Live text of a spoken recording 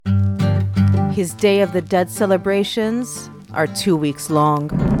His Day of the Dead celebrations are 2 weeks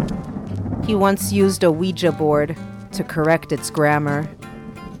long. He once used a Ouija board to correct its grammar.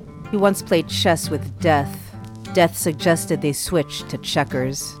 He once played chess with death. Death suggested they switch to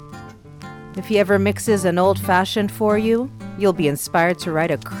checkers. If he ever mixes an old-fashioned for you, you'll be inspired to write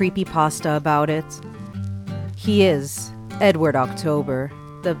a creepypasta about it. He is Edward October,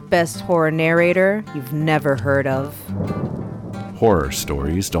 the best horror narrator you've never heard of. Horror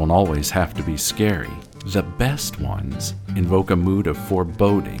stories don't always have to be scary. The best ones invoke a mood of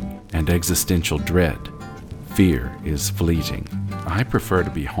foreboding and existential dread. Fear is fleeting. I prefer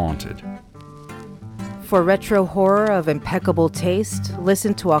to be haunted. For retro horror of impeccable taste,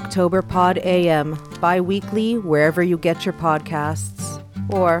 listen to October Pod AM bi-weekly wherever you get your podcasts.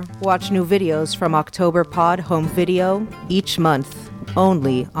 Or watch new videos from October Pod Home Video each month,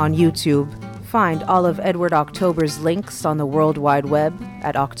 only on YouTube. Find all of Edward October's links on the World Wide Web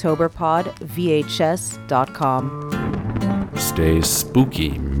at octoberpodvhs.com. Stay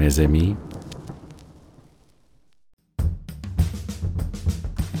spooky, mes amis.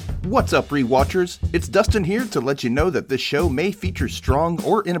 What's up, rewatchers? It's Dustin here to let you know that this show may feature strong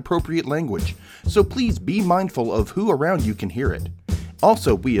or inappropriate language, so please be mindful of who around you can hear it.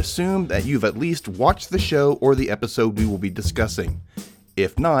 Also, we assume that you've at least watched the show or the episode we will be discussing.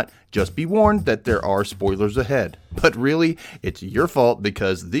 If not, just be warned that there are spoilers ahead. But really, it's your fault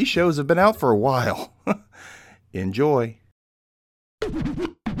because these shows have been out for a while. Enjoy.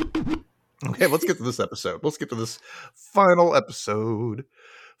 Okay, let's get to this episode. Let's get to this final episode.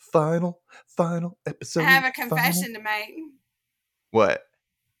 Final episode. I have a confession to make. What?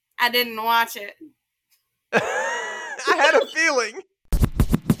 I didn't watch it. I had a feeling.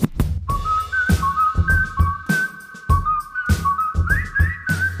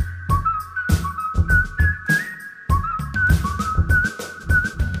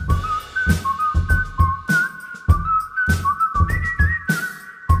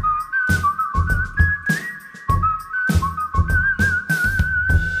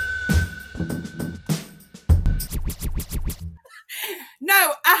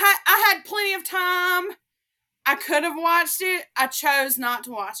 No, I had plenty of time. I could have watched it. I chose not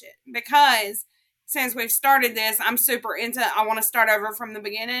to watch it because since we've started this, I'm super into I want to start over from the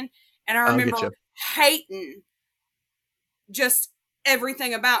beginning. And I remember hating just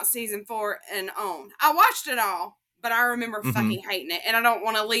everything about season 4 and on. I watched it all, but I remember fucking hating it. And I don't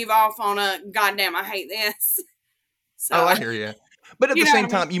want to leave off on a goddamn I hate this. So, I hear you. But at the same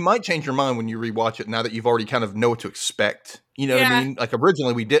time, you might change your mind when you rewatch it now that you've already kind of know what to expect. You know what I mean? Like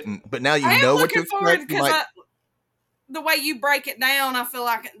originally we didn't, but now you know what to expect. The way you break it down, I feel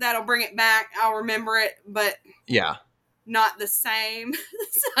like that'll bring it back. I'll remember it, but not the same.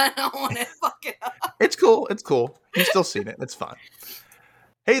 So I don't want to fuck it up. It's cool. You've still seen it. It's fine.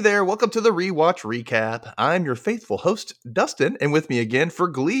 Hey there, welcome to the Rewatch Recap. I'm your faithful host, Dustin, and with me again for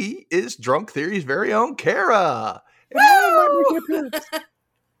Glee is Drunk Theory's very own Kara.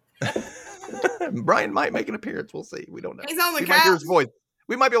 Brian might make an appearance. We'll see. We don't know. He's on the couch. Might hear his voice.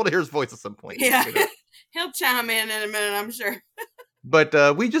 We might be able to hear his voice at some point. Yeah. He'll chime in a minute, I'm sure.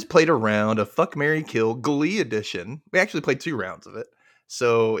 But we just played a round of Fuck, Marry, Kill Glee edition. We actually played 2 rounds of it.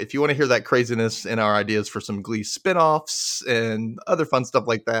 So if you want to hear that craziness and our ideas for some Glee spinoffs and other fun stuff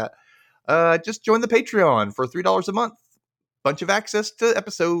like that, just join the Patreon for $3 a month. Bunch of access to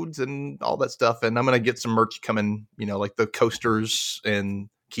episodes and all that stuff. And I'm going to get some merch coming, like the coasters and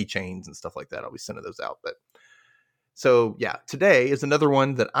keychains and stuff like that. I'll be sending those out. But so, yeah, today is another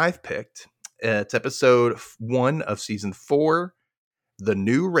one that I've picked. It's episode 1 of season 4, The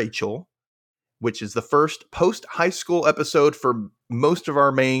New Rachel, which is the first post-high school episode for most of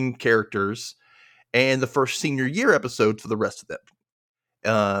our main characters and the first senior year episode for the rest of them.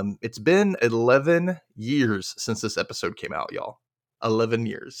 It's been 11 years since this episode came out, y'all. 11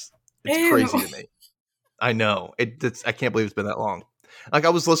 years. It's crazy to me. I know. I can't believe it's been that long. Like I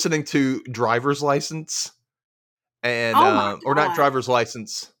was listening to Driver's License and or not Driver's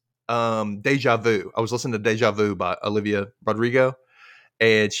License, Deja Vu. I was listening to Deja Vu by Olivia Rodrigo,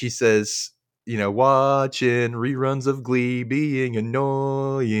 and she says, watching reruns of Glee, being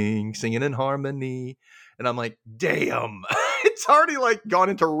annoying, singing in harmony. And I'm like, damn, it's already like gone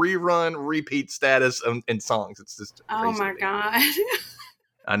into rerun, repeat status in songs. It's just crazy. Oh my God.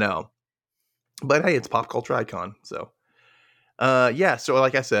 I know. But hey, it's pop culture icon. So, so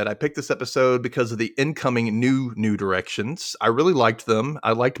like I said, I picked this episode because of the incoming new directions. I really liked them.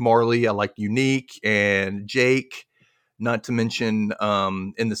 I liked Marley. I liked Unique and Jake. Not to mention,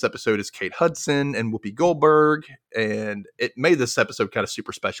 in this episode is Kate Hudson and Whoopi Goldberg, and it made this episode kind of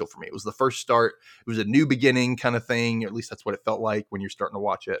super special for me. It was the first start. It was a new beginning kind of thing. At least that's what it felt like when you're starting to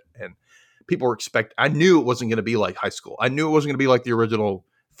watch it. And people were I knew it wasn't going to be like high school. I knew it wasn't going to be like the original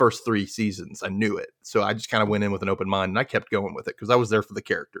first 3 seasons. I knew it. So I just kind of went in with an open mind, and I kept going with it because I was there for the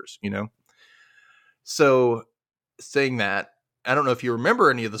characters, you know? So saying that, I don't know if you remember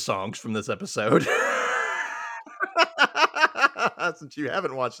any of the songs from this episode. Since you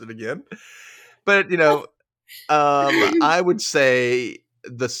haven't watched it again. But, you know, I would say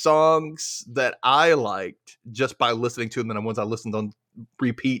the songs that I liked just by listening to them, and the ones I listened on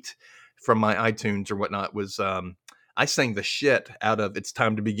repeat from my iTunes or whatnot, was I sang the shit out of It's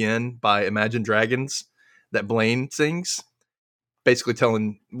Time to Begin by Imagine Dragons that Blaine sings. Basically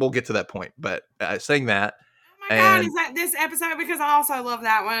we'll get to that point, but I sang that. Oh my God, is that this episode? Because I also love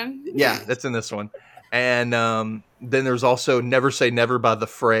that one. Yeah, that's in this one. And then there's also Never Say Never by The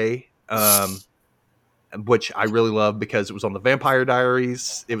Fray, which I really love because it was on the Vampire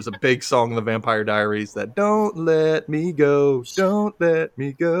Diaries. It was a big song in the Vampire Diaries, that Don't Let Me Go, Don't Let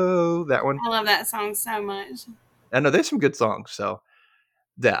Me Go. That one. I love that song so much. I know there's some good songs. So,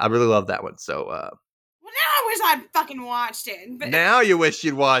 yeah, I really love that one. So, well, now I wish I'd fucking watched it. But now you wish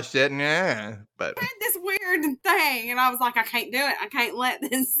you'd watched it. Yeah, but I had this weird thing, and I was like, I can't do it. I can't let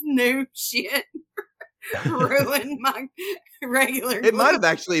this new shit ruin my regular. It might have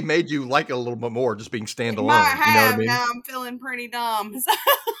actually made you like it a little bit more just being standalone. It might have. You know what I mean? Now I'm feeling pretty dumb. So.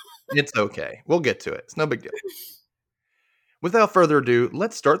 It's okay. We'll get to it. It's no big deal. Without further ado,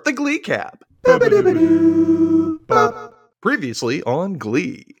 let's start the Glee cap. Previously on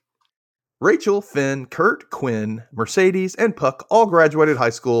Glee. Rachel, Finn, Kurt, Quinn, Mercedes, and Puck all graduated high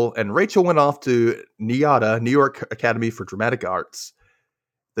school, and Rachel went off to NYADA, New York Academy for Dramatic Arts.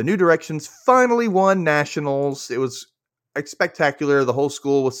 The New Directions finally won nationals. It was spectacular. The whole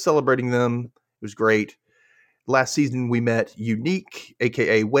school was celebrating them. It was great. Last season, we met Unique,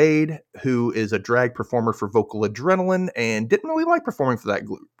 a.k.a. Wade, who is a drag performer for Vocal Adrenaline and didn't really like performing for that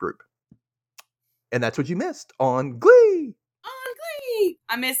group. And that's what you missed on Glee. On Glee.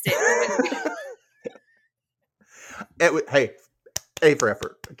 I missed it. Hey, A for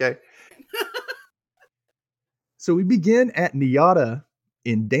effort, okay? So we begin at NYADA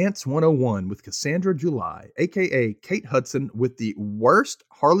in Dance 101 with Cassandra July, a.k.a. Kate Hudson, with the worst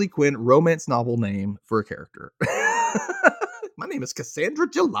Harley Quinn romance novel name for a character. My name is Cassandra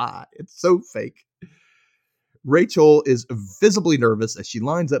July. It's so fake. Rachel is visibly nervous as she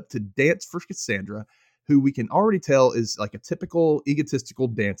lines up to dance for Cassandra, who we can already tell is like a typical egotistical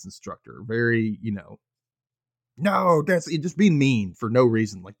dance instructor. Very, no, dance, just being mean for no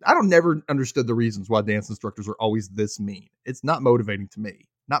reason. Like, I don't never understood the reasons why dance instructors are always this mean. It's not motivating to me.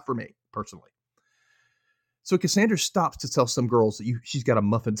 Not for me, personally. So Cassandra stops to tell some girls that she's got a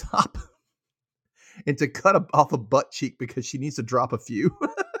muffin top and to cut off a butt cheek because she needs to drop a few.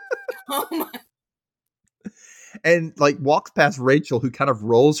 Oh my. And like walks past Rachel, who kind of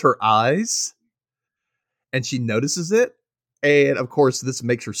rolls her eyes and she notices it. And of course, this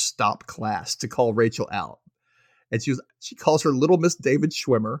makes her stop class to call Rachel out. And she calls her Little Miss David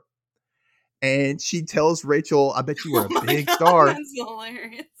Schwimmer. And she tells Rachel, I bet you were a big star. That's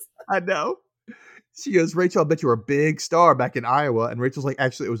hilarious. I know. She goes, Rachel, I bet you were a big star back in Iowa. And Rachel's like,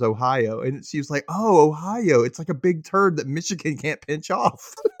 actually, it was Ohio. And she was like, oh, Ohio. It's like a big turd that Michigan can't pinch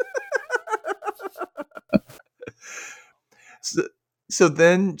off. So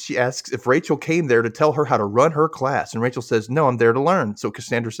then she asks if Rachel came there to tell her how to run her class. And Rachel says, no, I'm there to learn. So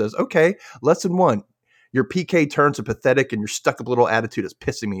Cassandra says, okay, lesson 1. Your PK turns are pathetic and your stuck-up little attitude is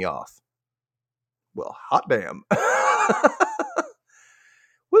pissing me off. Well, hot damn.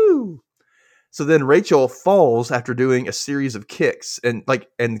 Woo. So then Rachel falls after doing a series of kicks. And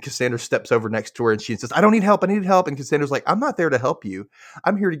Cassandra steps over next to her and she says, I don't need help. I need help. And Cassandra's like, I'm not there to help you.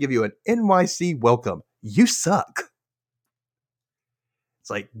 I'm here to give you an NYC welcome. You suck. It's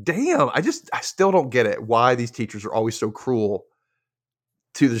like, damn, I still don't get it. Why these teachers are always so cruel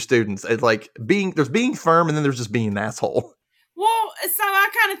to their students. It's like there's being firm and then there's just being an asshole. Well, so I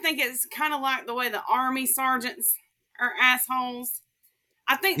kind of think it's kind of like the way the Army sergeants are assholes.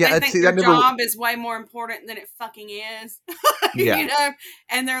 I think they think their job is way more important than it fucking is. Yeah.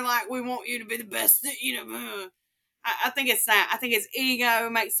 And they're like, we want you to be the best, I think it's that. I think it's ego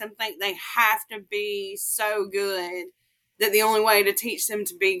makes them think they have to be so good that the only way to teach them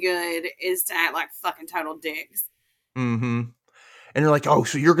to be good is to act like fucking total dicks. Mm-hmm. And you're like, oh,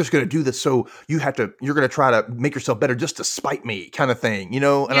 so you're just going to do this. So you're going to try to make yourself better just to spite me kind of thing, And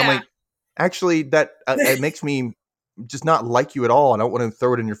yeah. I'm like, actually that it makes me just not like you at all. I don't want to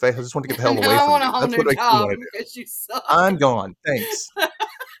throw it in your face. I just want to get the hell away I from want you. a whole That's new what makes me job want to do. because you suck. I'm gone. Thanks.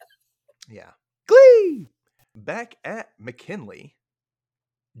 Yeah. Glee. Back at McKinley,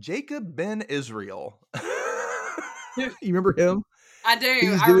 Jacob Ben Israel. You remember him? I do.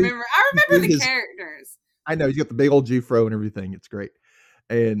 He's I doing- remember he's the doing his- characters. I know, he's got the big old Jufro and everything. It's great.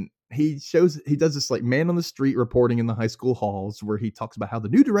 And he does this like man on the street reporting in the high school halls where he talks about how the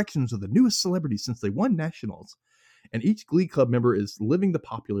new directions are the newest celebrities since they won nationals. And each Glee Club member is living the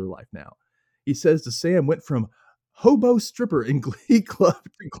popular life now. He says to Sam went from hobo stripper in Glee Club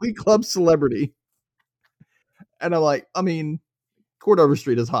to Glee Club celebrity. And I'm like, I mean, Court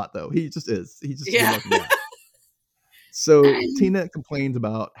Overstreet is hot though. He just is. He just Yeah. is like, yeah. So Tina complains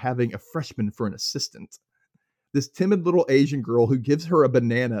about having a freshman for an assistant. This timid little Asian girl who gives her a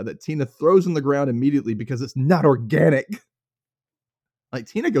banana that Tina throws on the ground immediately because it's not organic. Like,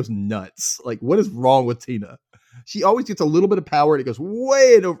 Tina goes nuts. Like, what is wrong with Tina? She always gets a little bit of power and it goes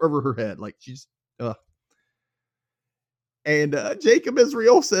way over her head. Like, she's, And Jacob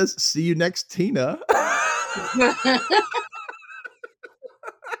Israel says, see you next, Tina.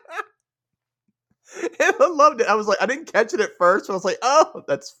 And I loved it. I was like, I didn't catch it at first. So I was like, oh,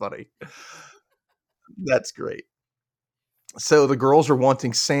 that's funny. That's great. So the girls are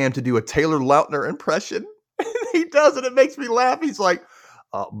wanting Sam to do a Taylor Lautner impression. And he does, and it makes me laugh. He's like,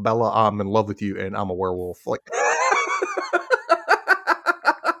 Bella, I'm in love with you, and I'm a werewolf. Like,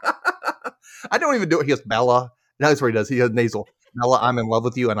 I don't even do it. He goes, Bella. That's what he does. He goes nasal. Bella, I'm in love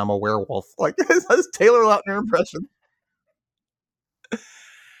with you, and I'm a werewolf. Like, that's Taylor Lautner impression.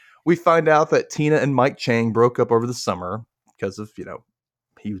 We find out that Tina and Mike Chang broke up over the summer because of,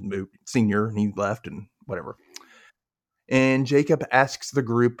 he was moved senior and he left and whatever. And Jacob asks the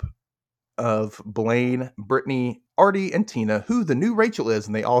group of Blaine, Brittany, Artie, and Tina who the new Rachel is.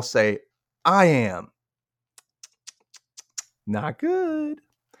 And they all say, I am. Not good.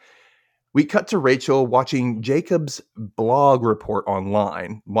 We cut to Rachel watching Jacob's blog report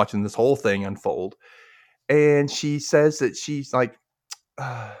online, watching this whole thing unfold. And she says that she's like,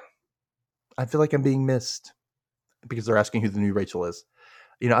 I feel like I'm being missed, because they're asking who the new Rachel is.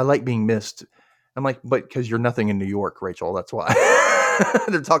 I like being missed. I'm like, but because you're nothing in New York, Rachel. That's why.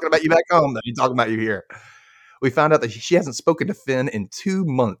 They're talking about you back home. They're talking about you here. We found out that she hasn't spoken to Finn in 2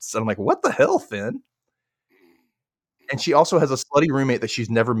 months. And I'm like, what the hell, Finn? And she also has a slutty roommate that she's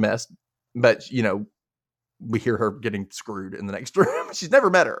never met. But, we hear her getting screwed in the next room. She's never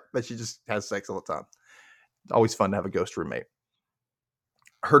met her, but she just has sex all the time. Always fun to have a ghost roommate.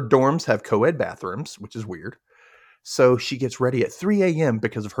 Her dorms have co-ed bathrooms, which is weird. So she gets ready at 3 a.m.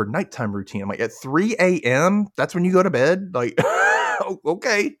 because of her nighttime routine. I'm like, at 3 a.m.? That's when you go to bed? Like,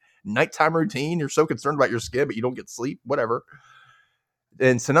 okay. Nighttime routine. You're so concerned about your skin, but you don't get sleep. Whatever.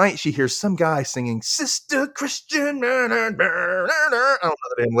 And tonight she hears some guy singing, Sister Christian. I don't know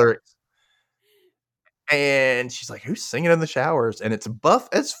the damn lyrics. And she's like, who's singing in the showers? And it's buff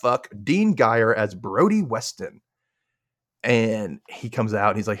as fuck Dean Geyer as Brody Weston. And he comes out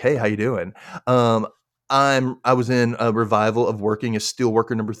and he's like, hey, how you doing? I was in a revival of Working as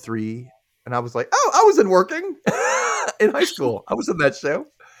Steelworker number 3. And I was like, oh, I was in Working in high school. I was in that show.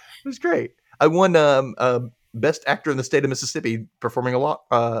 It was great. I won Best Actor in the State of Mississippi performing a monologue.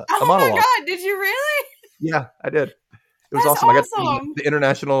 Oh my God, did you really? Yeah, I did. It was That's awesome. I got the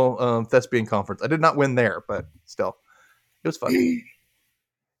International Thespian Conference. I did not win there, but still, it was fun.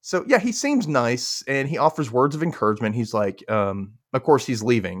 So yeah, he seems nice and he offers words of encouragement. He's like, of course he's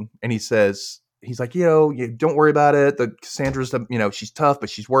leaving, and he says, he's like, you don't worry about it. The Cassandra's, she's tough, but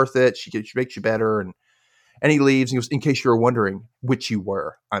she's worth it. She makes you better. And he leaves. And he goes, in case you were wondering, which you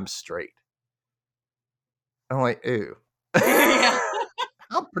were, I'm straight. I'm like, ew.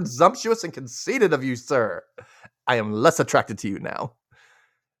 How presumptuous and conceited of you, sir. I am less attracted to you now.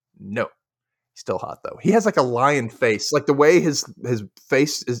 No. Still hot though. He has like a lion face. Like the way his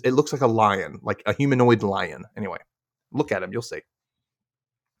face is, it looks like a lion, like a humanoid lion. Anyway, look at him, you'll see.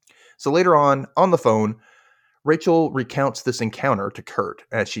 So later on the phone, Rachel recounts this encounter to Kurt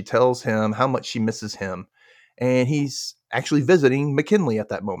as she tells him how much she misses him. And he's actually visiting McKinley at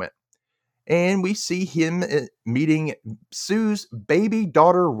that moment. And we see him meeting Sue's baby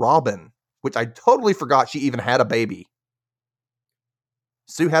daughter, Robin, which I totally forgot she even had a baby.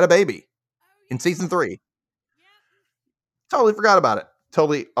 Sue had a baby in season 3. Totally forgot about it.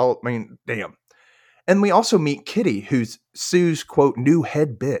 Damn. And we also meet Kitty, who's Sue's, quote, new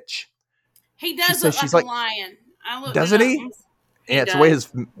head bitch. He does look like a lion. Doesn't he? Yeah, it's the way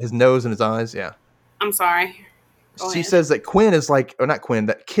his nose and his eyes, yeah. I'm sorry. She says that Quinn is like, or not Quinn,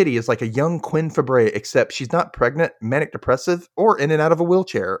 that Kitty is like a young Quinn Fabray, except she's not pregnant, manic depressive, or in and out of a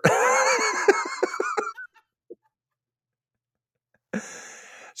wheelchair.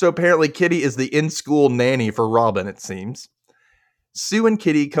 So apparently Kitty is the in-school nanny for Robin, it seems. Sue and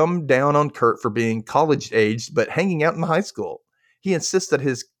Kitty come down on Kurt for being college-aged but hanging out in high school. He insists that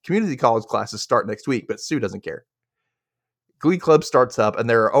his community college classes start next week, but Sue doesn't care. Glee Club starts up, and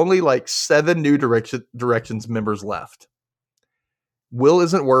there are only like 7 new Directions members left. Will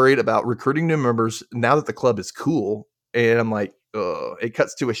isn't worried about recruiting new members now that the club is cool. And I'm like, ugh. It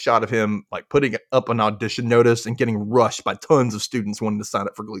cuts to a shot of him like putting up an audition notice and getting rushed by tons of students wanting to sign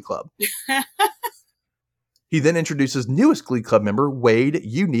up for Glee Club. He then introduces newest Glee Club member, Wade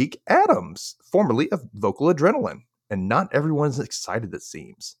Unique Adams, formerly of Vocal Adrenaline. And not everyone's excited, it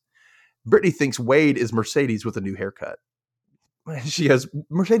seems. Brittany thinks Wade is Mercedes with a new haircut. She goes,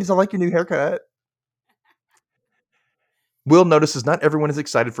 Mercedes, I like your new haircut. Will notices not everyone is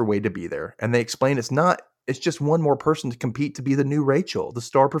excited for Wade to be there. And they explain it's just one more person to compete to be the new Rachel, the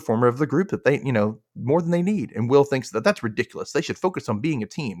star performer of the group that they, more than they need. And Will thinks that that's ridiculous. They should focus on being a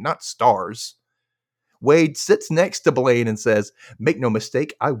team, not stars. Wade sits next to Blaine and says, make no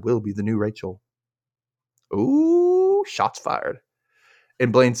mistake, I will be the new Rachel. Ooh, shots fired.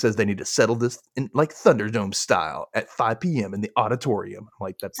 And Blaine says they need to settle this in like Thunderdome style at 5 p.m. in the auditorium. I'm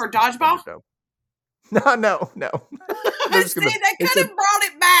like, that's for dodgeball? No. See, they could have brought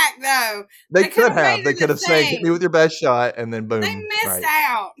it back, though. They could have. They could have sang "Hit Me with Your Best Shot," and then boom. They missed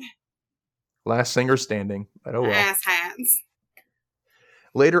out. Last singer standing. But oh well. Ass hats.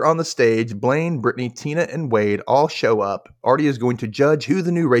 Later on the stage, Blaine, Brittany, Tina, and Wade all show up. Artie is going to judge who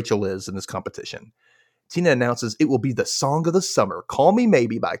the new Rachel is in this competition. Tina announces it will be the song of the summer, Call Me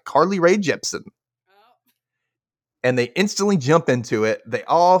Maybe by Carly Rae Jepsen. And they instantly jump into it. They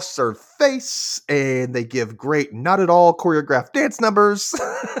all serve face, and they give great, not at all choreographed dance numbers.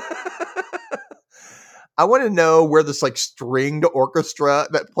 I want to know where this like stringed orchestra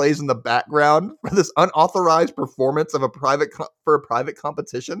that plays in the background for this unauthorized performance of a private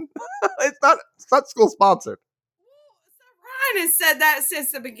competition. It's not school sponsored. Ryan has said that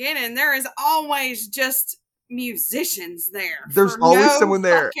since the beginning. There is always just musicians there. There's always someone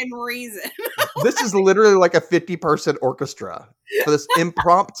there. Fucking reason. This is literally like a 50-person orchestra for this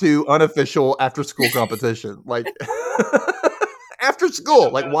impromptu, unofficial after-school competition. Like, after school,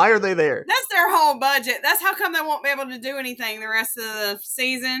 like, why are they there? That's their whole budget. That's how come they won't be able to do anything the rest of the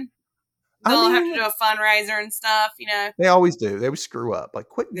season. They'll have to do a fundraiser and stuff, They always do. They always screw up. Like,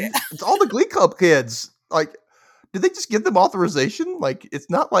 quit. Yeah. It's all the Glee Club kids. Like, did they just give them authorization? Like, it's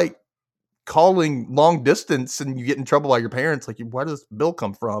not like calling long distance and you get in trouble by your parents. Like, where does this bill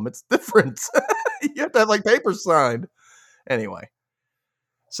come from? It's different. You have to have like papers signed. Anyway.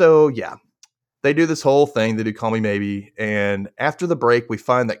 So yeah, they do this whole thing. They do Call Me Maybe. And after the break, we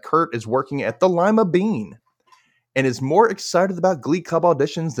find that Kurt is working at the Lima Bean and is more excited about Glee Club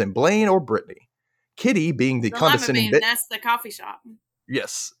auditions than Blaine or Brittany. Kitty being the condescending Lima Bean, that's the coffee shop.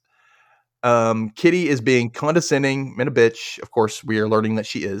 Yes. Kitty is being condescending and a bitch. Of course, we are learning that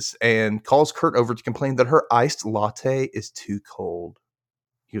she is, and calls Kurt over to complain that her iced latte is too cold.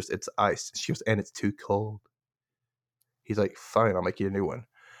 He goes, it's iced. She goes, and it's too cold. He's like, fine, I'll make you a new one.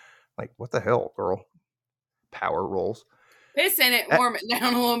 Like, what the hell, girl? Power rolls. Piss in it, warm it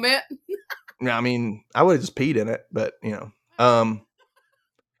down a little bit. I mean, I would have just peed in it, but,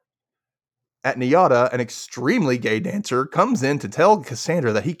 At Nyada, an extremely gay dancer comes in to tell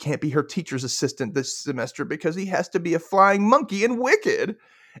Cassandra that he can't be her teacher's assistant this semester because he has to be a flying monkey in Wicked.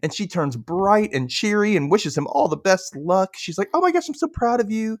 And she turns bright and cheery and wishes him all the best luck. She's like, oh my gosh, I'm so proud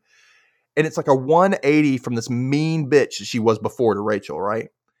of you. And it's like a 180 from this mean bitch she was before to Rachel, right?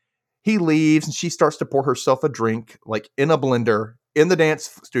 He leaves and she starts to pour herself a drink, like in a blender, in the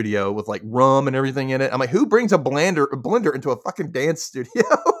dance studio with like rum and everything in it. I'm like, who brings a blender into a fucking dance studio?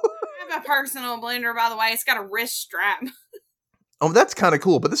 A personal blender, by the way. It's got a wrist strap. Oh, that's kind of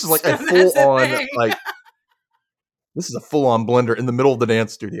cool, but this is like a full-on this is a full-on blender in the middle of the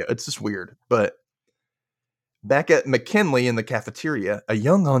dance studio. It's just weird. But back at McKinley in the cafeteria, a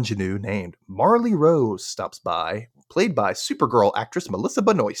young ingenue named Marley Rose stops by, played by Supergirl actress Melissa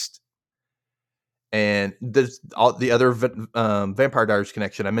Benoist. And there's the other Vampire Diaries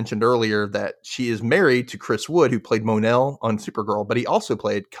connection. I mentioned earlier that she is married to Chris Wood, who played Monel on Supergirl, but he also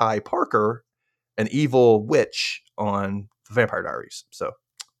played Kai Parker, an evil witch on Vampire Diaries. So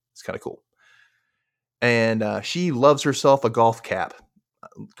it's kind of cool. And she loves herself a golf cap.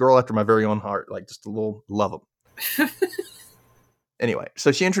 Girl after my very own heart. Like, just a little love them. Anyway,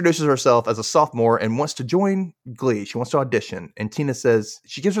 so she introduces herself as a sophomore and wants to join Glee. She wants to audition. And Tina says,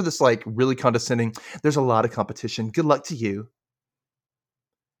 she gives her this like really condescending, there's a lot of competition. Good luck to you.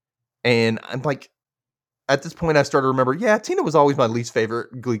 And I'm like, at this point, I started to remember, yeah, Tina was always my least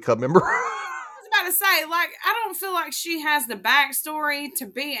favorite Glee Club member. I was about to say, like, I don't feel like she has the backstory to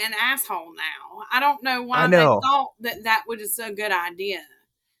be an asshole now. I don't know why I they know. thought that was a good idea.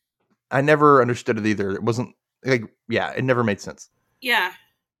 I never understood it either. It wasn't like, yeah, it never made sense. Yeah.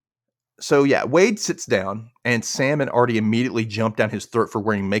 So yeah, Wade sits down and Sam and Artie immediately jump down his throat for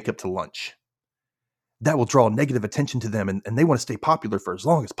wearing makeup to lunch. That will draw negative attention to them and they want to stay popular for as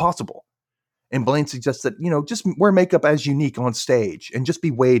long as possible. And Blaine suggests that, just wear makeup as unique on stage and just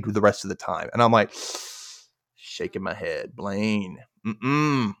be Wade with the rest of the time. And I'm like, shaking my head, Blaine.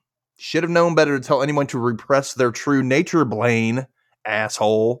 Should have known better to tell anyone to repress their true nature, Blaine,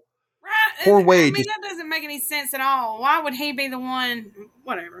 asshole. Right. Poor Wade. I mean, that doesn't make any sense at all. Why would he be the one?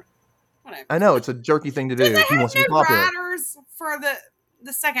 Whatever. I know, it's a jerky thing to do. They He wants to be new popular. writers for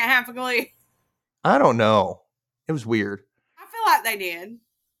the second half of Glee. I don't know. It was weird. I feel like they did.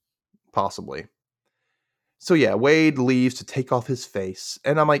 Possibly. So yeah, Wade leaves to take off his face.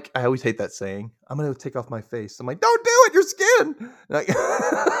 And I'm like, I always hate that saying. I'm going to take off my face. I'm like, don't do it, your skin. Like,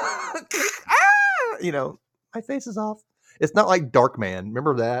 my face is off. It's not like Darkman.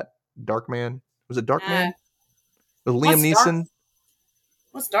 Remember that? Darkman? Was it Darkman? With Liam Neeson?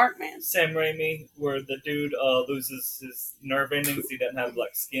 What's Darkman? Sam Raimi, where the dude loses his nerve endings. He doesn't have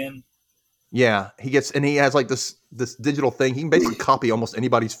like skin. Yeah, he has like this digital thing. He can basically copy almost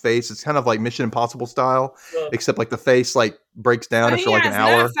anybody's face. It's kind of like Mission Impossible style, except like the face like breaks down after like an hour.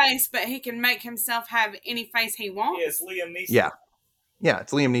 He has no face, but he can make himself have any face he wants. Yeah, it's Liam Neeson. Yeah,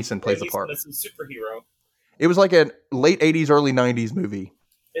 it's Liam Neeson plays the part. It's a superhero. It was like a late 80s, early 90s movie.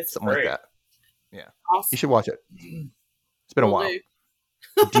 It's something great. like that. Yeah, awesome. You should watch it. It's been a while.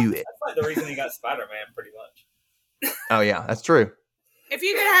 Do it. That's like the reason he got Spider-Man, pretty much. Oh yeah, that's true. If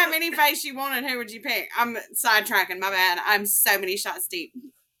you could have any face you wanted, who would you pick? I'm sidetracking. My bad. I'm so many shots deep.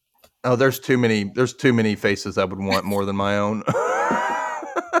 Oh, there's too many faces I would want more than my own.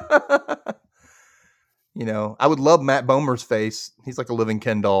 I would love Matt Bomer's face. He's like a living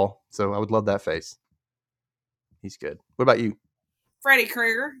Ken doll, so I would love that face. He's good. What about you? Freddy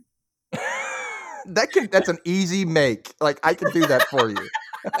Krueger. That's an easy make. Like I can do that for you.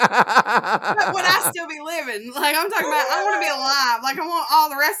 But would I still be living? Like I'm talking about, I want to be alive. Like I want all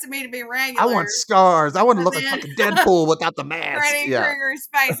the rest of me to be regular. I want scars. I want to look like fucking Deadpool without the mask. Freddy Krueger's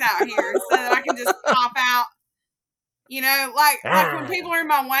face out here, so that I can just pop out. Like when people are in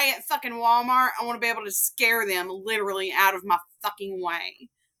my way at fucking Walmart, I want to be able to scare them literally out of my fucking way.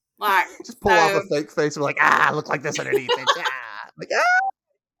 Like just pull off a fake face and be like, I look like this underneath it. Like,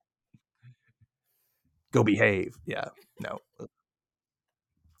 go behave. Yeah. No.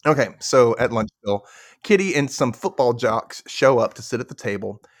 Okay, so at Lunchville, Kitty and some football jocks show up to sit at the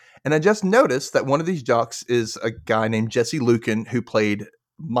table, and I just noticed that one of these jocks is a guy named Jesse Lucan who played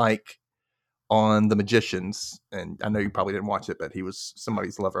Mike on The Magicians, and I know you probably didn't watch it, but he was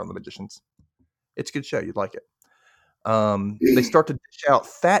somebody's lover on The Magicians. It's a good show. You'd like it. They start to dish out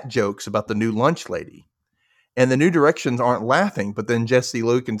fat jokes about the new lunch lady, and the New Directions aren't laughing, but then Jesse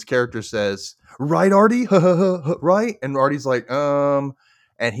Lucan's character says, right, Artie? Right? And Artie's like,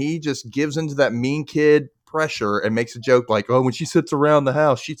 and he just gives into that mean kid pressure and makes a joke like, oh, when she sits around the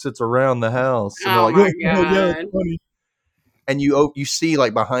house, she sits around the house. And oh, like, my God. Yeah, it's funny. And you see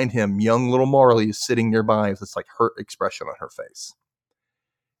like behind him, young little Marley is sitting nearby with this like hurt expression on her face.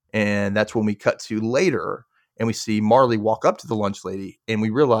 And that's when we cut to later and we see Marley walk up to the lunch lady and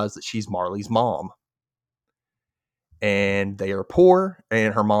we realize that she's Marley's mom. And they are poor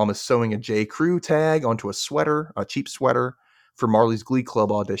and her mom is sewing a J. Crew tag onto a cheap sweater for Marley's Glee Club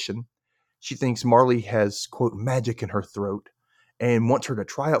audition. She thinks Marley has, quote, magic in her throat and wants her to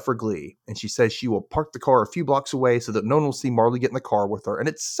try out for Glee. And she says she will park the car a few blocks away so that no one will see Marley get in the car with her. And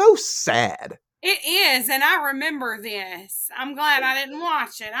it's so sad. It is, and I remember this. I'm glad I didn't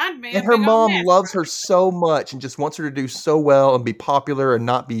watch it. And her mom loves her so much and just wants her to do so well and be popular and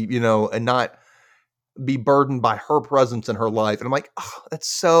not be, and not be burdened by her presence in her life. And I'm like, oh, that's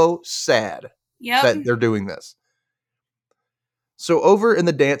so sad that they're doing this. So over in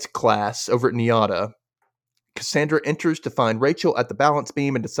the dance class over at NIADA, Cassandra enters to find Rachel at the balance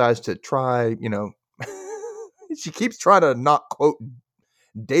beam and decides to try, she keeps trying to not quote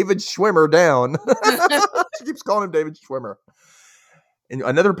David Schwimmer down. She keeps calling him David Schwimmer. And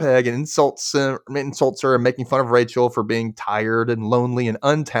another peg and insults her and making fun of Rachel for being tired and lonely and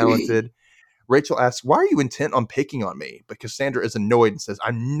untalented. Rachel asks, why are you intent on picking on me? But Cassandra is annoyed and says,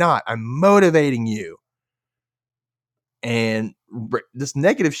 I'm not. I'm motivating you. And this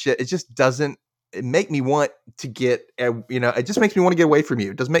negative shit, it just doesn't make me want to it just makes me want to get away from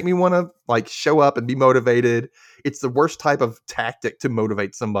you. It doesn't make me want to like show up and be motivated. It's the worst type of tactic to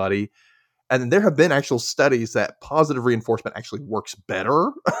motivate somebody. And there have been actual studies that positive reinforcement actually works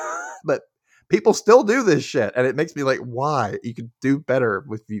better, but People still do this shit, and it makes me like, why? You could do better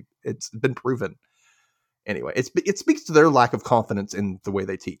with you. It's been proven. Anyway, it speaks to their lack of confidence in the way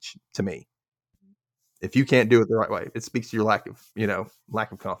they teach. To me, if you can't do it the right way, it speaks to your lack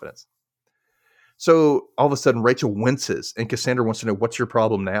of confidence. So all of a sudden, Rachel winces, and Cassandra wants to know, what's your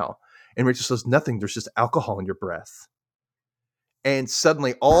problem now? And Rachel says, nothing. There's just alcohol in your breath. And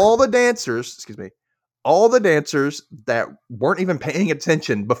suddenly, all the dancers that weren't even paying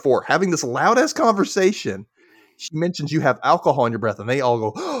attention before, having this loud-ass conversation, she mentions you have alcohol in your breath, and they all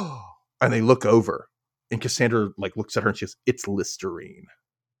go, oh, and they look over. And Cassandra looks at her and she goes, it's Listerine.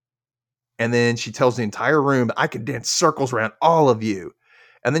 And then she tells the entire room, I can dance circles around all of you.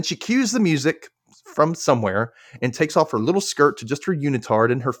 And then she cues the music from somewhere and takes off her little skirt to just her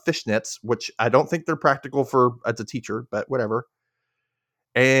unitard and her fishnets, which I don't think they're practical for as a teacher, but whatever.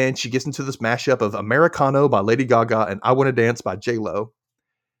 And she gets into this mashup of Americano by Lady Gaga and I Want to Dance by J-Lo.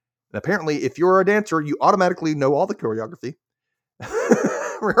 And apparently, if you're a dancer, you automatically know all the choreography,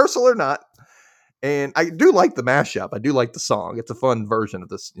 rehearsal or not. And I do like the mashup. I do like the song. It's a fun version of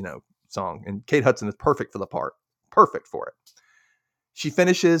this, song. And Kate Hudson is perfect for the part. Perfect for it. She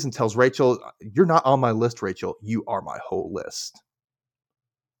finishes and tells Rachel, you're not on my list, Rachel. You are my whole list.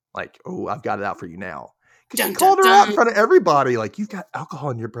 Like, oh, I've got it out for you now. Because she called her out in front of everybody. Like, you've got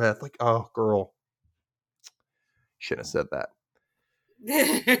alcohol in your breath. Like, oh, girl. Shouldn't have said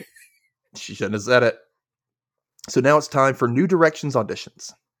that. She shouldn't have said it. So now it's time for New Directions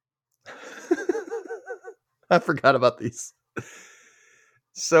auditions. I forgot about these.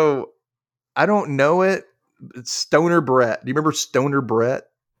 So I don't know it. It's Stoner Brett. Do you remember Stoner Brett?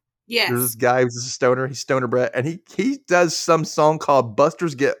 Yes. There's this guy who's a stoner. He's Stoner Brett. And he does some song called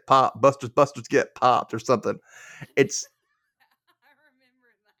Busters Get Popped. Busters Get Popped or something. It's I remember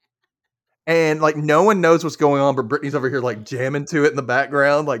that. and like no one knows what's going on, but Brittany's over here like jamming to it in the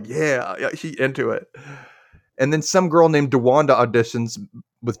background. Like, yeah, she into it. And then some girl named DeWanda auditions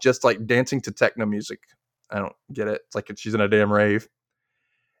with just like dancing to techno music. I don't get it. It's like she's in a damn rave.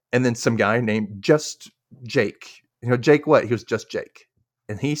 And then some guy named Just Jake. Jake what? He was Just Jake.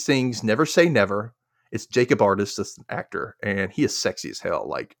 And he sings Never Say Never. It's Jacob Artist, this actor. And he is sexy as hell.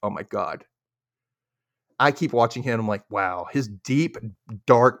 Like, oh my God. I keep watching him. I'm like, wow. His deep,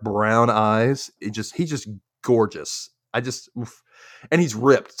 dark brown eyes. He's just gorgeous. Oof. And he's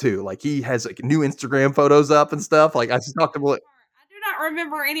ripped too. Like he has like new Instagram photos up and stuff. Like I just talked to him. Like, I do not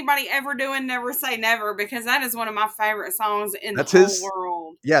remember anybody ever doing Never Say Never because that is one of my favorite songs in the whole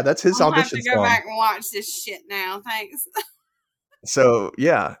world. Yeah, that's his audition song. I'll have to go back and watch this shit now. Thanks. So,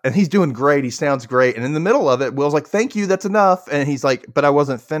 yeah. And he's doing great. He sounds great. And in the middle of it, Will's like, thank you. That's enough. And he's like, but I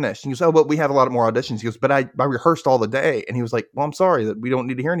wasn't finished. And he goes, oh, but we have a lot more auditions. He goes, but I rehearsed all the day. And he was like, well, I'm sorry that we don't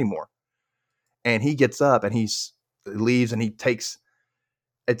need to hear anymore. And he gets up and he leaves and he takes,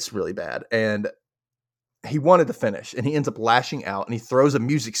 it's really bad. And he wanted to finish and he ends up lashing out and he throws a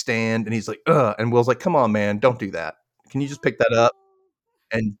music stand and he's like, ugh. And Will's like, come on, man, don't do that. Can you just pick that up?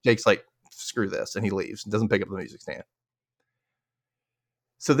 And Jake's like, screw this. And he leaves and doesn't pick up the music stand.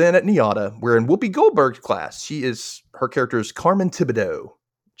 So then at NIADA, we're in Whoopi Goldberg's class. Her character is Carmen Thibodeau.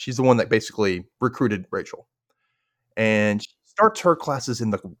 She's the one that basically recruited Rachel. And she starts her classes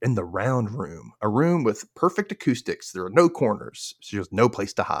in the round room, a room with perfect acoustics. There are no corners. She has no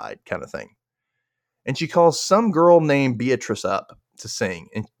place to hide kind of thing. And she calls some girl named Beatrice up to sing.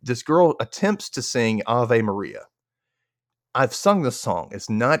 And this girl attempts to sing Ave Maria. I've sung this song. It's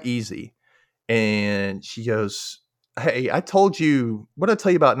not easy. And she goes, hey, what did I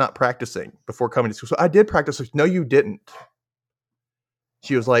tell you about not practicing before coming to school? So I did practice. No, you didn't.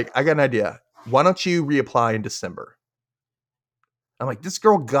 She was like, I got an idea. Why don't you reapply in December? I'm like, this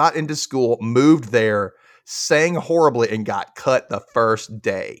girl got into school, moved there, sang horribly, and got cut the first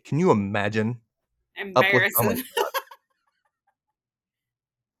day. Can you imagine? Embarrassing.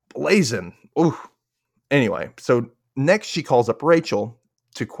 Blazing. Ooh. Anyway, so next she calls up Rachel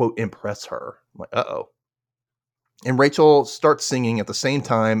to, quote, impress her. I'm like, uh-oh. And Rachel starts singing at the same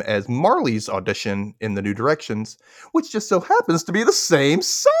time as Marley's audition in the New Directions, which just so happens to be the same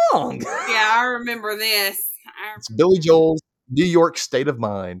song. Yeah, I remember this. It's Billy Joel's New York State of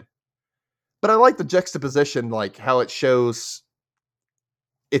Mind. But I like the juxtaposition, like how it shows,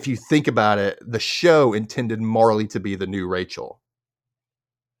 if you think about it, the show intended Marley to be the new Rachel.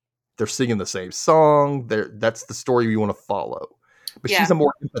 They're singing the same song. That's the story we want to follow. But she's a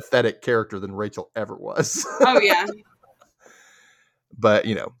more empathetic character than Rachel ever was. Oh, yeah. But,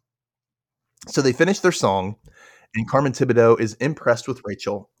 so they finish their song, and Carmen Thibodeau is impressed with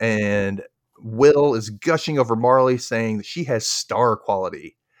Rachel, and Will is gushing over Marley, saying that she has star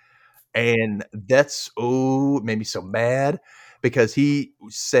quality. And that's, it made me so mad, because he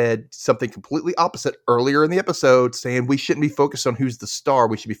said something completely opposite earlier in the episode, saying we shouldn't be focused on who's the star.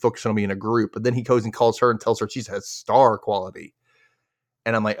 We should be focused on being a group. But then he goes and calls her and tells her she has star quality.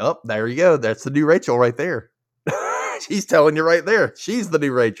 And I'm like, oh, there you go. That's the new Rachel right there. She's telling you right there. She's the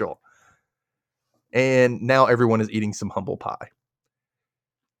new Rachel. And now everyone is eating some humble pie.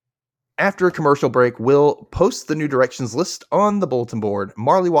 After a commercial break, Will posts the new directions list on the bulletin board.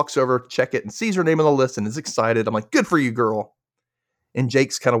 Marley walks over, check it, and sees her name on the list and is excited. I'm like, good for you, girl. And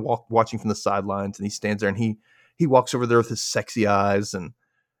Jake's kind of watching from the sidelines, and he stands there and he walks over there with his sexy eyes and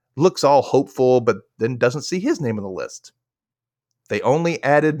looks all hopeful, but then doesn't see his name on the list. They only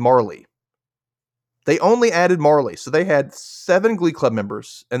added Marley. So they had 7 Glee Club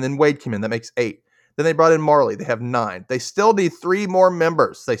members, and then Wade came in. That makes 8. Then they brought in Marley. They have 9. They still need 3 more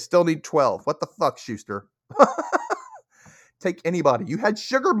members. They still need 12. What the fuck, Schuster? Take anybody. You had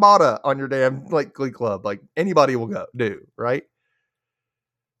Sugar Mata on your damn Glee Club. Anybody will do, right?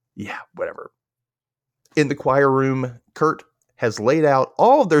 Yeah, whatever. In the choir room, Kurt has laid out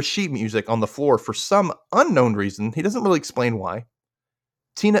all of their sheet music on the floor for some unknown reason. He doesn't really explain why.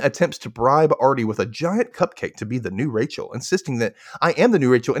 Tina attempts to bribe Artie with a giant cupcake to be the new Rachel, insisting that I am the new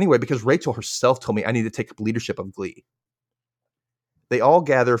Rachel anyway because Rachel herself told me I need to take up leadership of Glee. They all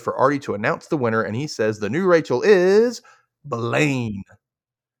gather for Artie to announce the winner, and he says the new Rachel is Blaine.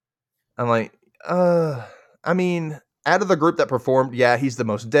 I'm like, I mean, out of the group that performed, yeah, he's the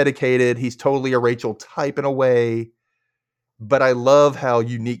most dedicated. He's totally a Rachel type in a way. But I love how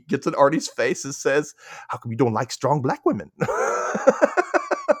Unique gets in Artie's face and says, how come you don't like strong black women?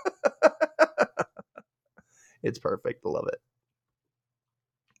 It's perfect. I love it.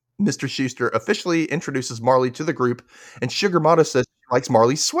 Mr. Schuster officially introduces Marley to the group, and Sugar Mata says she likes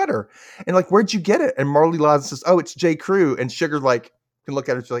Marley's sweater. And where'd you get it? And Marley lies and says, oh, it's J. Crew. And Sugar can look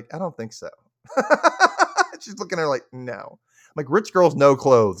at her. She's like, I don't think so. She's looking at her like, no. I'm like, rich girls know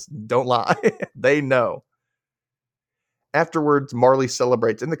clothes. Don't lie. They know. Afterwards, Marley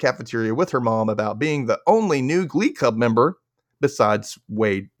celebrates in the cafeteria with her mom about being the only new Glee Club member, besides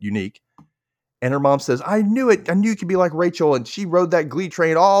Wade, Unique. And her mom says, I knew it. I knew you could be like Rachel. And she rode that Glee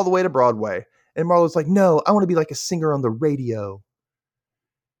train all the way to Broadway. And Marley's like, no, I want to be like a singer on the radio.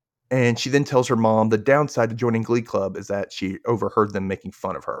 And she then tells her mom the downside to joining Glee Club is that she overheard them making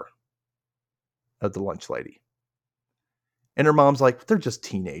fun of her, of the lunch lady. And her mom's like, they're just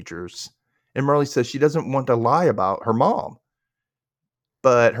teenagers. And Marley says she doesn't want to lie about her mom.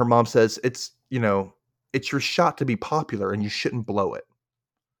 But her mom says, it's your shot to be popular and you shouldn't blow it.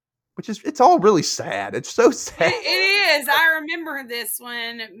 It's all really sad. It's so sad. It is. I remember this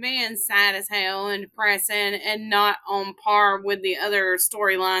one being sad as hell and depressing and not on par with the other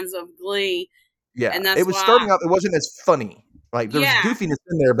storylines of Glee. Yeah, and it was starting out. It wasn't as funny. There was goofiness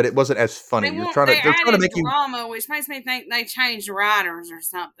in there, but it wasn't as funny. They're trying to make drama, which makes me think they changed writers or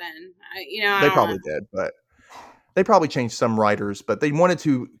something. They probably did, but they probably changed some writers. But they wanted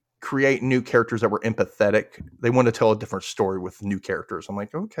to create new characters that were empathetic. They wanted to tell a different story with new characters. I'm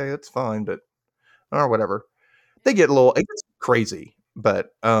like, okay, that's fine, but or whatever. It gets crazy,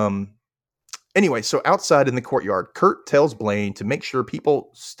 but anyway. So outside in the courtyard, Kurt tells Blaine to make sure people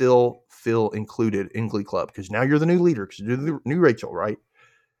still feel included in Glee Club because now you're the new leader because you're the new Rachel, right?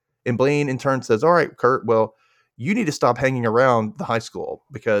 And Blaine in turn says, all right, Kurt, well, you need to stop hanging around the high school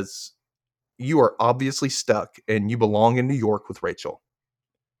because you are obviously stuck and you belong in New York with Rachel.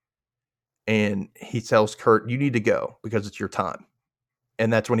 And he tells Kurt, you need to go because it's your time.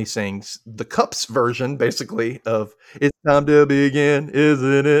 And that's when he sings the Cups version, basically, of It's Time to Begin,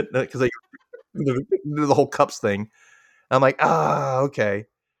 Isn't It? Because they do the whole Cups thing. I'm like, okay.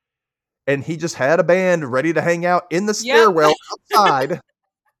 And he just had a band ready to hang out in the stairwell outside,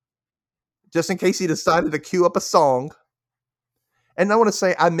 just in case he decided to cue up a song. And I want to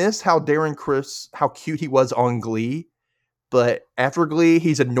say, I miss how Darren Criss, how cute he was on Glee. But after Glee,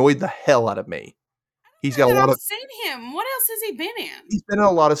 he's annoyed the hell out of me. He's got a lot of. I've seen him. What else has he been in? He's been in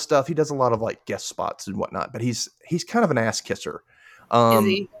a lot of stuff. He does a lot of guest spots and whatnot. But he's kind of an ass kisser. Is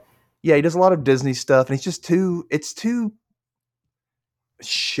he? Yeah, he does a lot of Disney stuff, and he's just too. It's too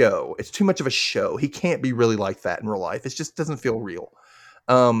show. It's too much of a show. He can't be really like that in real life. It just doesn't feel real.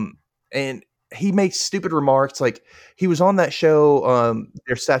 And he makes stupid remarks. Like he was on that show,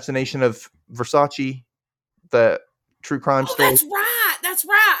 the assassination of Versace, the true crime story. That's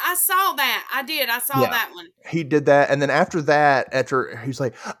right. I saw that. I did. I saw that one. He did that. And then after he's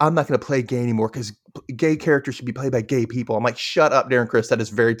like, I'm not going to play gay anymore because gay characters should be played by gay people. I'm like, shut up, Darren Criss. That is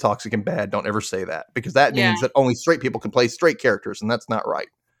very toxic and bad. Don't ever say that because that means that only straight people can play straight characters. And that's not right.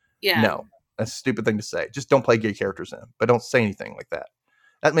 Yeah. No, that's a stupid thing to say. Just don't play gay characters in, but don't say anything like that.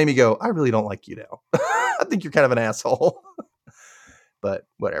 That made me go, I really don't like you now. I think you're kind of an asshole. but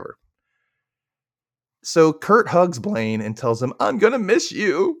whatever. So Kurt hugs Blaine and tells him, I'm going to miss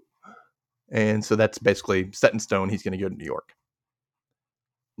you. And so that's basically set in stone. He's going to go to New York.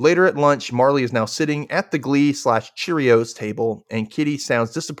 Later at lunch, Marley is now sitting at the Glee/Cheerios table, and Kitty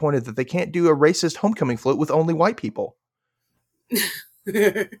sounds disappointed that they can't do a racist homecoming float with only white people.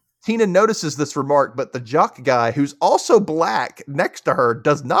 Tina notices this remark, but the jock guy, who's also black next to her,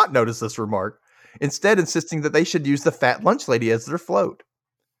 does not notice this remark, instead insisting that they should use the fat lunch lady as their float.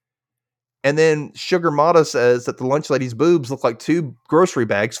 And then Sugar Mata says that the lunch lady's boobs look like 2 grocery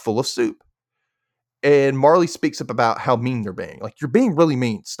bags full of soup. And Marley speaks up about how mean they're being. Like, you're being really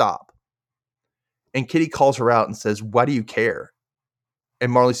mean. Stop. And Kitty calls her out and says, why do you care?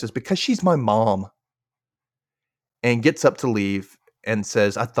 And Marley says, because she's my mom. And gets up to leave and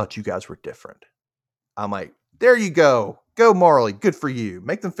says, I thought you guys were different. I'm like, there you go. Go, Marley. Good for you.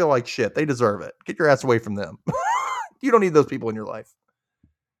 Make them feel like shit. They deserve it. Get your ass away from them. You don't need those people in your life.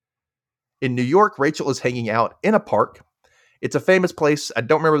 In New York, Rachel is hanging out in a park. It's a famous place. I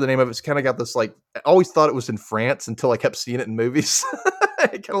don't remember the name of it. It's kind of got this, like, I always thought it was in France until I kept seeing it in movies.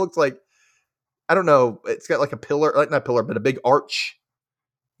 It kind of looks like, I don't know. It's got like a pillar, like not a pillar, but a big arch.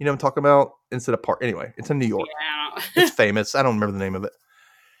 You know what I'm talking about? Instead of park. Anyway, it's in New York. Yeah. It's famous. I don't remember the name of it.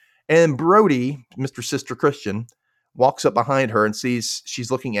 And Brody, Mr. Sister Christian, walks up behind her and sees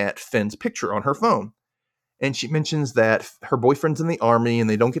she's looking at Finn's picture on her phone. And she mentions that her boyfriend's in the army and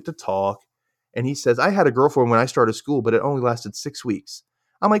they don't get to talk. And he says, I had a girlfriend when I started school, but it only lasted 6 weeks.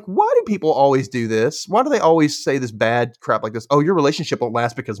 I'm like, why do people always do this? Why do they always say this bad crap like this? Oh, your relationship won't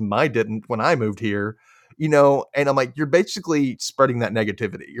last because mine didn't when I moved here. You know, and I'm like, you're basically spreading that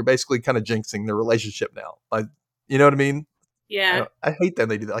negativity. You're basically kind of jinxing the relationship now. Like, you know what I mean? Yeah. I hate that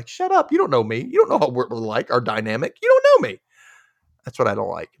they do that. Like, shut up. You don't know me. You don't know how we're like, our dynamic. You don't know me. That's what I don't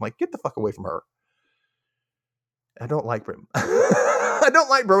like. I'm like, get the fuck away from her. I don't like him. I don't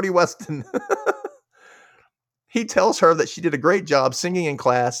like Brody Weston. He tells her that she did a great job singing in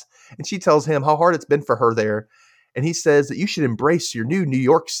class, and she tells him how hard it's been for her there. And he says that you should embrace your new New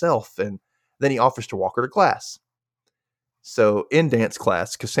York self. And then he offers to walk her to class. So in dance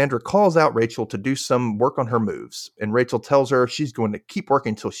class, Cassandra calls out Rachel to do some work on her moves. And Rachel tells her she's going to keep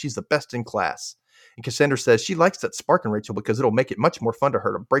working until she's the best in class. And Cassandra says she likes that spark in Rachel because it'll make it much more fun to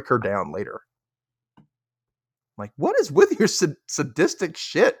her to break her down later. Like, what is with your sadistic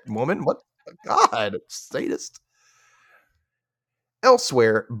shit, woman? What? God, sadist.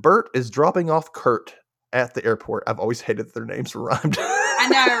 Elsewhere, Bert is dropping off Kurt at the airport. I've always hated that their names rhymed. I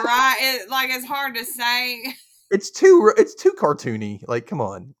know, right? It's hard to say. It's too cartoony. Like, come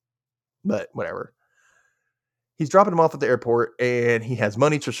on. But whatever. He's dropping him off at the airport, and he has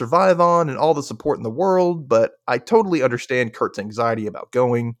money to survive on and all the support in the world. But I totally understand Kurt's anxiety about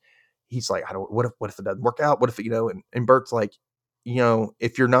going. He's like, what if it doesn't work out? What if it, and Bert's like,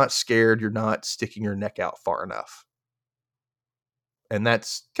 if you're not scared, you're not sticking your neck out far enough. And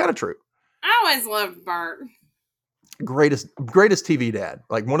that's kind of true. I always loved Bert. Greatest TV dad.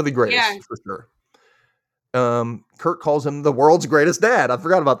 Like one of the greatest, for sure. Kurt calls him the world's greatest dad. I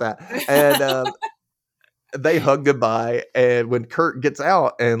forgot about that. And they hug goodbye. And when Kurt gets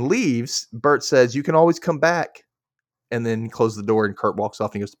out and leaves, Bert says, you can always come back. And then close the door, and Kurt walks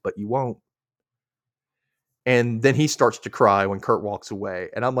off and he goes, but you won't. And then he starts to cry when Kurt walks away.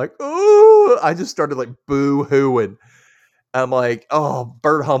 And I'm like, oh, I just started like boo-hooing. I'm like, oh,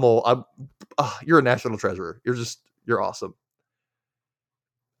 Bert Hummel, you're a national treasure. You're awesome.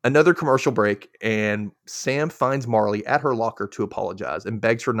 Another commercial break, and Sam finds Marley at her locker to apologize and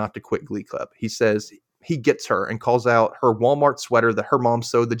begs her not to quit Glee Club. He says he gets her and calls out her Walmart sweater that her mom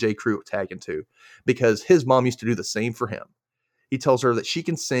sewed the J. Crew tag into because his mom used to do the same for him. He tells her that she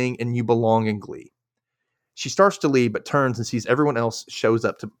can sing and you belong in Glee. She starts to leave, but turns and sees everyone else shows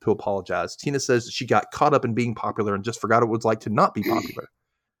up to apologize. Tina says she got caught up in being popular and just forgot what it was like to not be popular.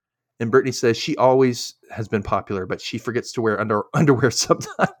 And Brittany says she always has been popular, but she forgets to wear underwear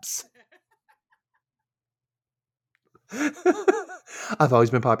sometimes. I've always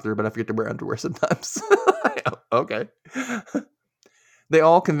been popular, but I forget to wear underwear sometimes. Okay. They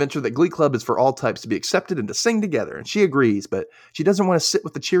all convince her that Glee Club is for all types to be accepted and to sing together. And she agrees, but she doesn't want to sit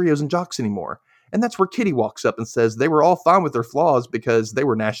with the Cheerios and jocks anymore. And that's where Kitty walks up and says they were all fine with their flaws because they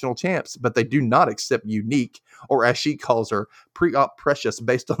were national champs, but they do not accept Unique, or as she calls her, pre-op Precious,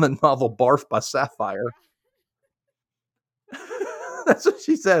 based on the novel Barf by Sapphire. That's what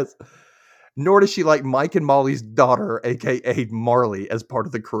she says. Nor does she like Mike and Molly's daughter, a.k.a. Marley, as part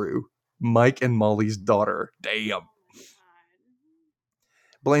of the crew. Mike and Molly's daughter. Damn.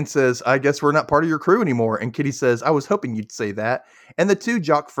 Blaine says, I guess we're not part of your crew anymore. And Kitty says, I was hoping you'd say that. And the two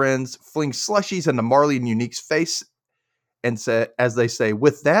jock friends fling slushies into Marley and Unique's face. and as they say,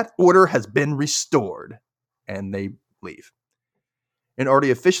 with that, order has been restored. And they leave. And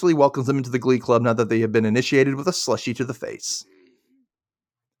Artie officially welcomes them into the Glee Club now that they have been initiated with a slushie to the face.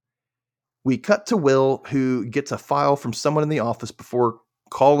 We cut to Will, who gets a file from someone in the office before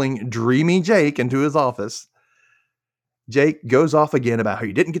calling Dreamy Jake into his office. Jake goes off again about how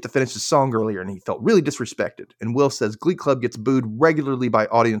he didn't get to finish his song earlier and he felt really disrespected. And Will says Glee Club gets booed regularly by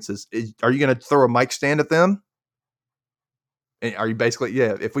audiences. Are you going to throw a mic stand at them? And are you basically,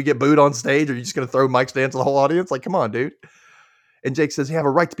 if we get booed on stage, are you just going to throw mic stands at the whole audience? Like, come on, dude. And Jake says, you have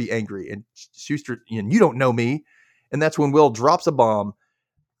a right to be angry. And Schuster, you don't know me. And that's when Will drops a bomb.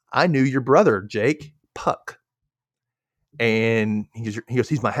 I knew your brother, Jake, Puck. And he goes,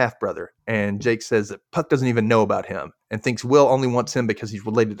 he's my half brother. And Jake says that Puck doesn't even know about him and thinks Will only wants him because he's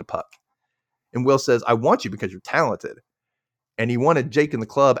related to Puck. And Will says, I want you because you're talented. And he wanted Jake in the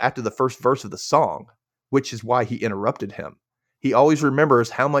club after the first verse of the song, which is why he interrupted him. He always remembers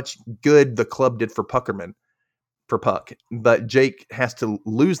how much good the club did for Puck. But Jake has to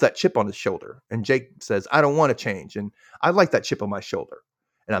lose that chip on his shoulder. And Jake says, I don't want to change. And I like that chip on my shoulder.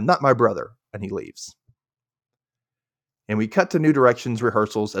 And I'm not my brother. And he leaves. And we cut to New Directions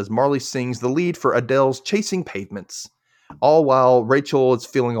rehearsals as Marley sings the lead for Adele's Chasing Pavements. All while Rachel is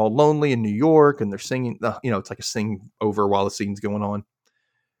feeling all lonely in New York. And they're singing, it's like a sing over while the scene's going on.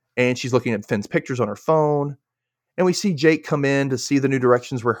 And she's looking at Finn's pictures on her phone. And we see Jake come in to see the New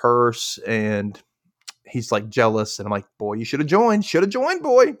Directions rehearse. And he's like jealous. And I'm like, boy, you should have joined. Should have joined,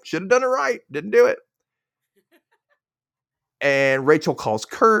 boy. Should have done it right. Didn't do it. And Rachel calls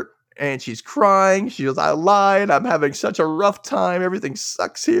Kurt. And she's crying. She goes, I lied. I'm having such a rough time. Everything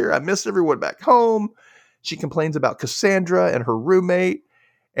sucks here. I miss everyone back home. She complains about Cassandra and her roommate.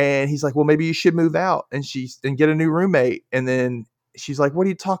 And he's like, well, maybe you should move out and get a new roommate. And then she's like, what are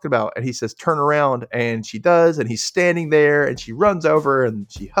you talking about? And he says, turn around. And she does. And he's standing there and she runs over and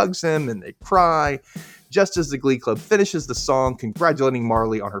she hugs him and they cry just as the Glee Club finishes the song, congratulating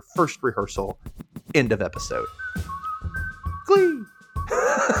Marley on her first rehearsal. End of episode. Glee.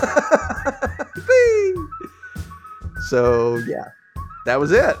 Glee. So, yeah. That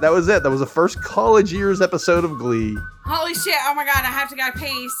was it. That was the first college years episode of Glee. Holy shit. Oh my God. I have to go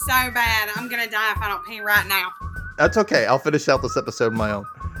pee so bad. I'm going to die if I don't pee right now. That's okay. I'll finish out this episode on my own.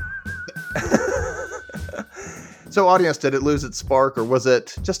 So, audience, did it lose its spark or was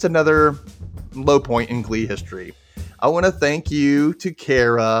it just another low point in Glee history? I want to thank you to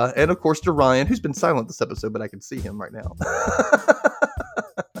Kara and, of course, to Ryan, who's been silent this episode, but I can see him right now.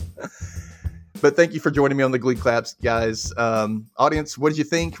 But thank you for joining me on the Glee Claps, guys. Audience, what did you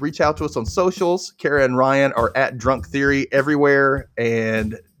think? Reach out to us on socials. Kara and Ryan are at Drunk Theory everywhere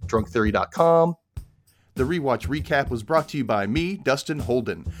and drunktheory.com. The Rewatch Recap was brought to you by me, Dustin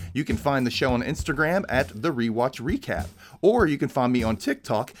Holden. You can find the show on Instagram at The Rewatch Recap, or you can find me on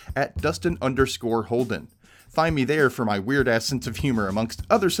TikTok at Dustin_Holden. Find me there for my weird-ass sense of humor amongst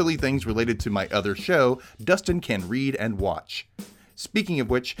other silly things related to my other show, Dustin Can Read and Watch. Speaking of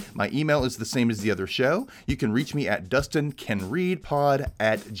which, my email is the same as the other show. You can reach me at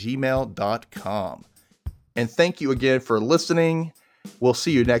dustincanreadpod@gmail.com. And thank you again for listening. We'll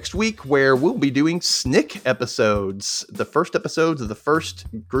see you next week where we'll be doing SNCC episodes. The first episodes of the first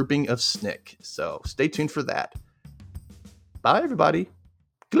grouping of SNCC. So stay tuned for that. Bye, everybody.